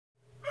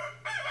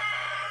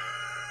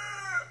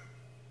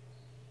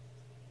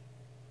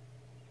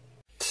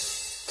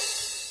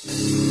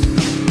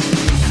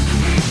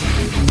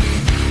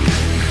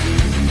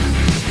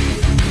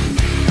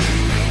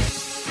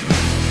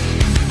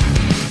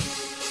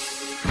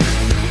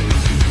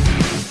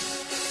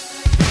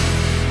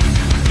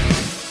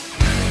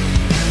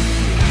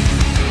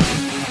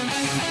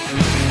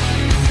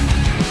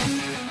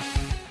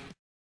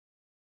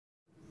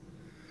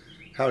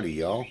Howdy,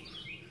 y'all.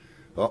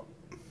 Well,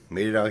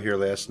 made it out here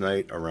last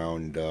night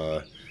around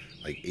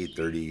like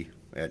 8:30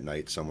 at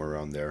night, somewhere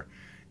around there,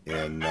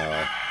 and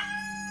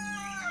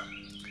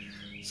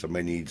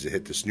somebody needs to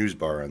hit the snooze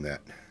bar on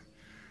that.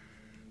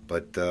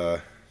 But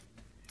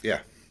yeah,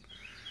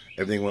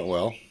 everything went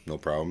well, no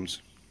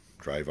problems.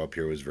 Drive up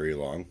here was very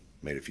long.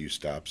 Made a few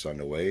stops on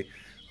the way.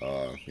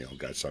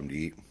 Got something to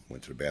eat.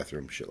 Went to the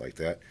bathroom, shit like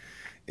that.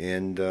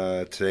 And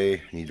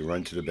today I need to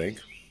run to the bank,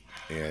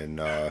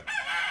 and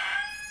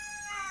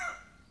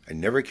I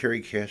never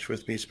carry cash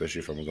with me, especially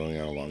if I'm going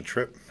on a long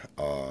trip.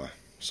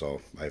 So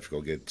I have to go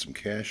get some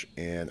cash,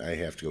 and I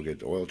have to go get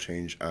the oil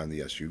change on the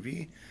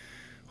SUV.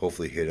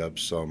 Hopefully hit up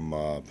some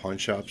pawn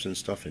shops and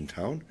stuff in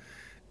town,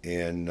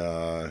 and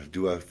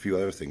do a few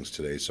other things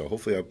today. So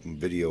hopefully I can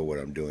video what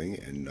I'm doing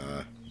and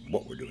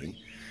what we're doing,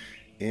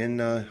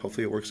 and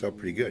hopefully it works out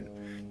pretty good.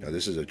 Now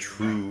this is a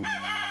true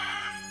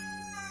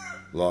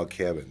log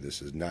cabin.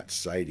 This is not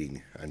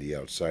siding on the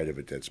outside of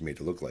it that's made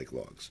to look like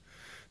logs.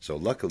 So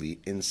luckily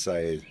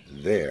inside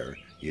there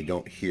you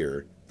don't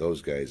hear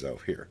those guys out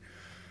here.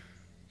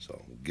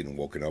 So getting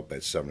woken up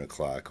at 7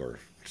 o'clock or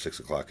 6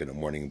 o'clock in the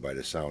morning by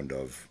the sound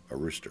of a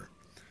rooster.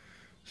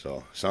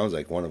 So sounds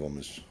like one of them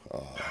is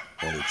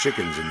one of the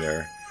chickens in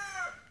there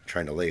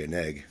trying to lay an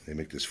egg. They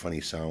make this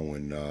funny sound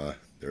when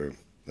they're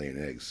laying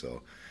eggs.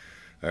 So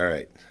all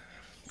right,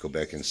 go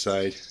back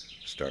inside,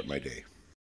 start my day.